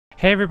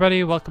Hey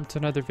everybody, welcome to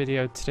another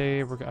video.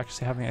 Today we're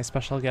actually having a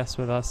special guest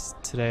with us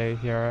today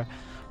here.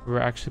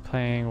 We're actually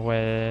playing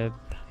with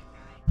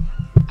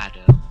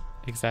Adam.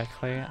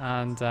 Exactly,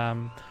 and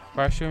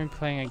we're actually going to be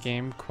playing a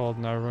game called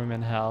No Room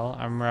in Hell,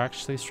 and we're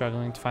actually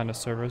struggling to find a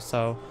server,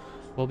 so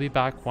we'll be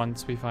back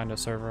once we find a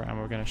server and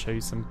we're going to show you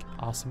some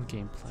awesome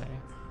gameplay.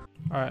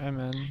 Alright, I'm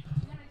in.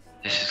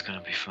 This is gonna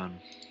be fun.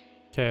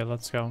 Okay,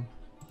 let's go.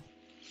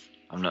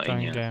 I'm not Join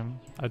in yet. game.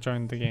 I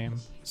joined the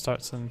game.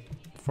 Starts in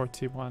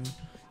 41.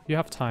 You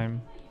have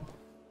time.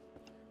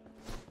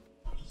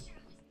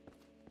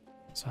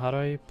 So how do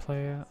I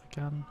play it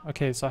again?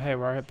 Okay, so hey,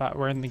 we're back.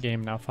 We're in the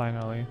game now,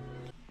 finally.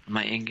 Am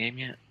I in game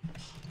yet?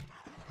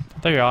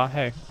 There you are.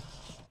 Hey.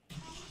 Do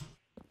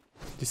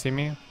you see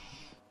me?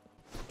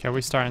 Okay,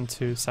 we start in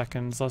 2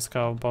 seconds. Let's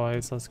go,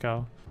 boys. Let's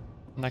go.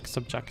 Next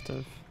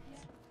objective.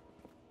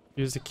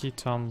 Use the key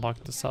to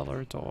unlock the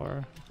cellar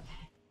door.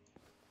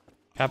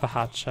 I have a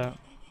hatchet.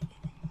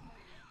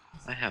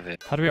 I have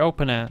it. How do we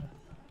open it?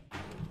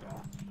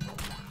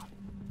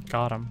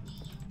 Got him.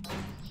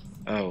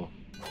 Oh,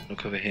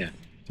 look over here.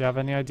 Do you have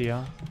any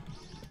idea?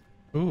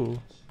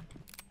 Ooh.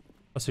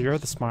 Oh, so you're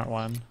the smart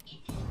one.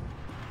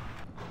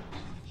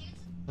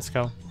 Let's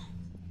go.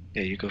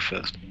 Yeah, you go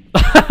first.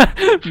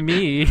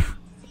 Me?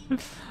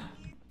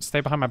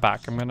 Stay behind my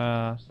back. I'm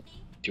gonna...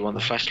 Do you want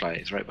the flashlight?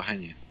 It's right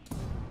behind you.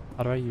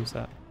 How do I use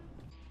it?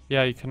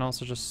 Yeah, you can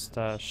also just,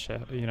 roll I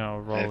have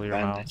your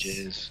mouse.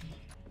 bandages.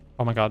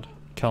 Oh my god.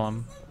 Kill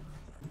him.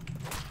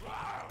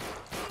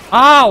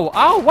 Ow!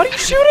 Ow! What are you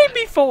shooting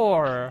me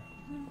for?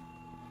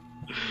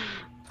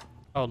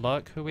 Oh,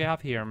 look who we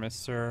have here,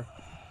 Mr.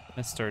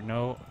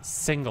 No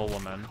Single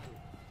Woman.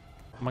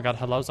 Oh my god,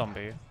 hello,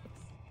 zombie.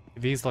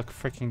 These look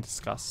freaking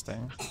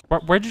disgusting.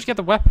 Where'd you get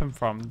the weapon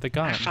from? The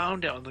gun? I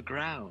found it on the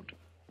ground.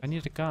 I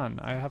need a gun.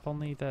 I have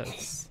only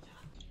this.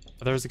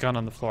 Oh, there's a gun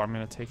on the floor. I'm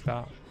gonna take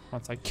that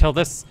once I kill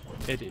this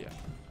idiot.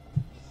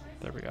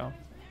 There we go.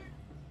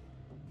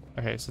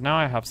 Okay, so now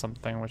I have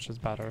something which is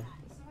better.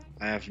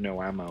 I have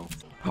no ammo.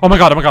 Oh my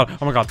god, oh my god,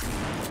 oh my god.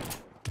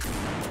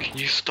 Can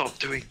you stop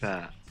doing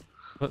that?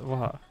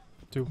 What?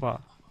 Do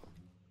what?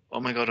 Oh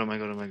my god, oh my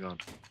god, oh my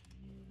god.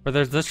 But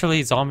there's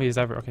literally zombies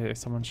everywhere. Okay,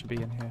 someone should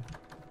be in here.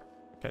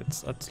 Okay,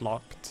 it's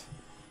locked.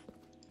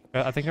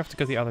 I think I have to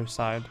go the other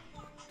side.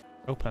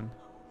 Open.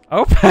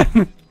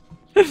 Open!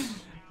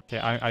 Okay,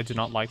 I do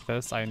not like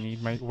this. I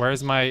need my...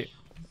 Where's my...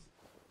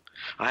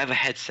 I have a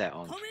headset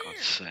on, for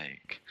God's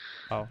sake.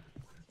 Oh.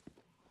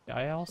 Yeah,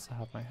 I also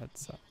have my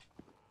headset.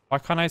 Why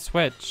can't I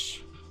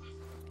switch?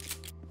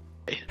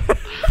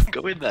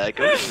 Go in there,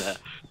 go in there.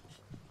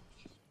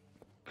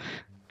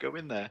 Go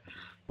in there.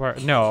 Where?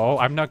 No,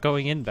 I'm not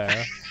going in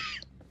there.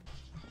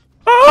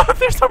 Oh,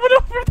 there's someone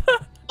over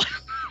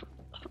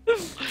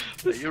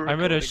there! I'm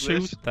gonna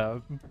shoot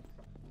them.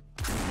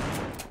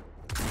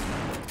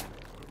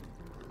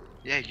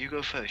 Yeah, you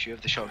go first. You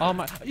have the shotgun. Oh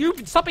my... You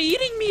stop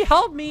eating me!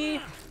 Help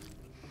me!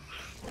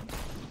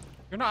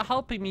 You're not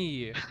helping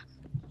me.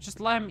 Just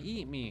let him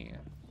eat me.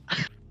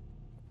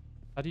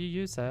 How do you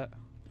use it?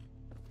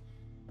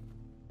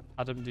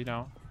 Adam, do you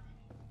know?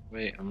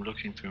 Wait, I'm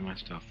looking through my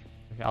stuff.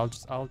 Okay, I'll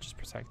just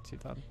protect you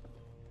then.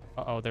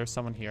 Uh-oh, there's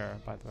someone here,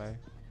 by the way.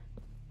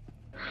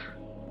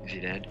 Is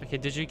he dead? Okay,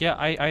 did you get...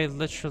 I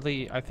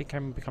literally... I think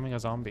I'm becoming a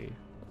zombie.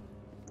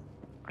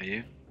 Are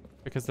you?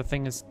 Because the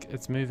thing is...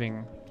 It's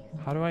moving.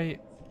 How do I...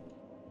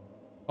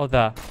 Oh,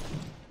 there.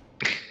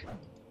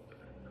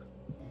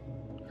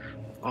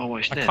 Oh,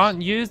 watch I this.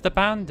 can't use the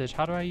bandage.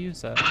 How do I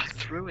use it? I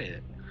threw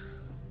it.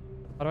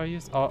 How do I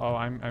use... Oh,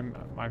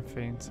 I'm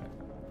fainting.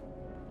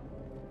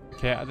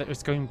 Okay,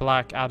 it's going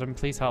black. Adam,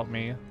 please help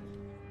me.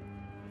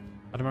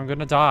 Adam, I'm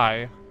gonna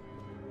die.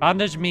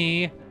 Bandage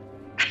me.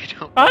 I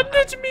don't.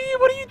 Bandage me!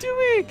 What are you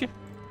doing?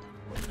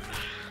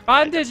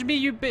 Bandage me,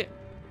 you bit.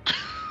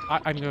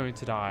 I'm going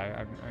to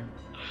die.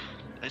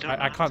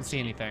 I can't see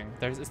anything.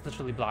 It's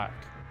literally black.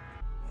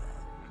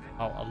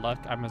 Oh, look,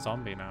 I'm a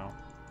zombie now.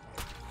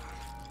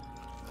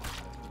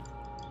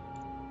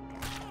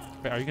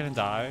 Wait, are you gonna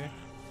die?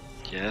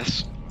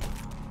 Yes.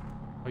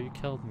 Oh, you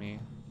killed me.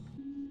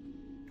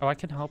 Oh, I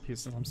can help you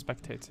since I'm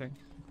spectating.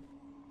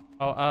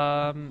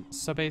 Oh,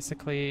 so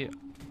basically,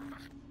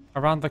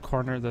 around the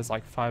corner there's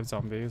like 5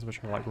 zombies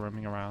which are like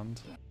roaming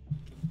around.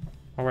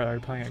 Oh wait, are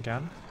you playing it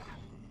again?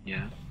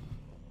 Yeah.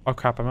 Oh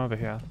crap, I'm over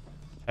here.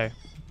 Hey.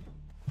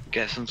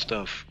 Get some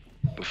stuff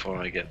before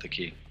I get the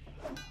key.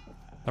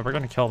 No, we're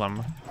gonna kill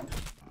them.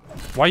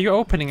 Why are you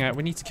opening it?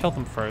 We need to kill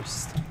them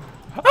first.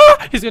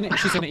 Ah! She's gonna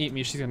eat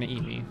me. She's gonna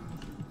eat me.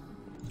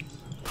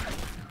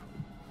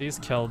 Please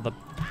kill the...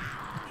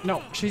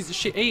 No, she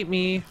ate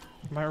me.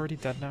 Am I already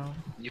dead now?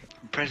 You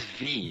press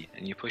V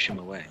and you push him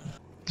away.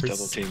 It's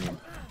double teaming.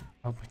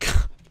 Oh my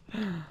god.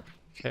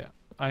 Okay,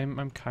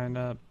 I'm kind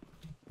of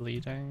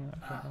bleeding.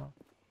 I don't know.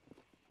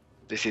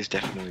 This is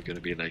definitely going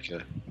to be like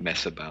a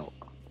mess about.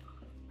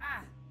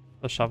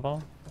 The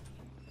shovel?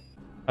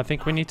 I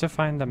think we need to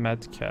find the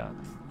med kit.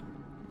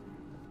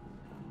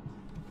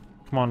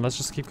 Come on, let's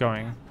just keep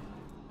going.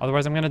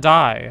 Otherwise I'm gonna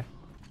die.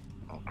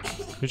 Oh,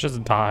 We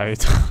just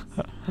died.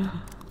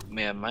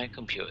 my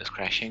computer's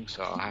crashing,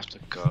 so I'll have to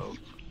go.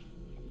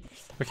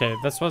 Okay,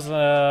 this was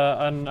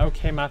an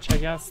okay match, I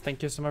guess.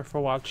 Thank you so much for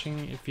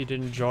watching. If you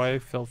did enjoy,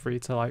 feel free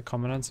to like,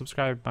 comment, and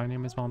subscribe. My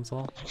name is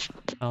Mumzel.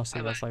 I'll see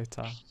you guys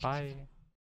later. Bye.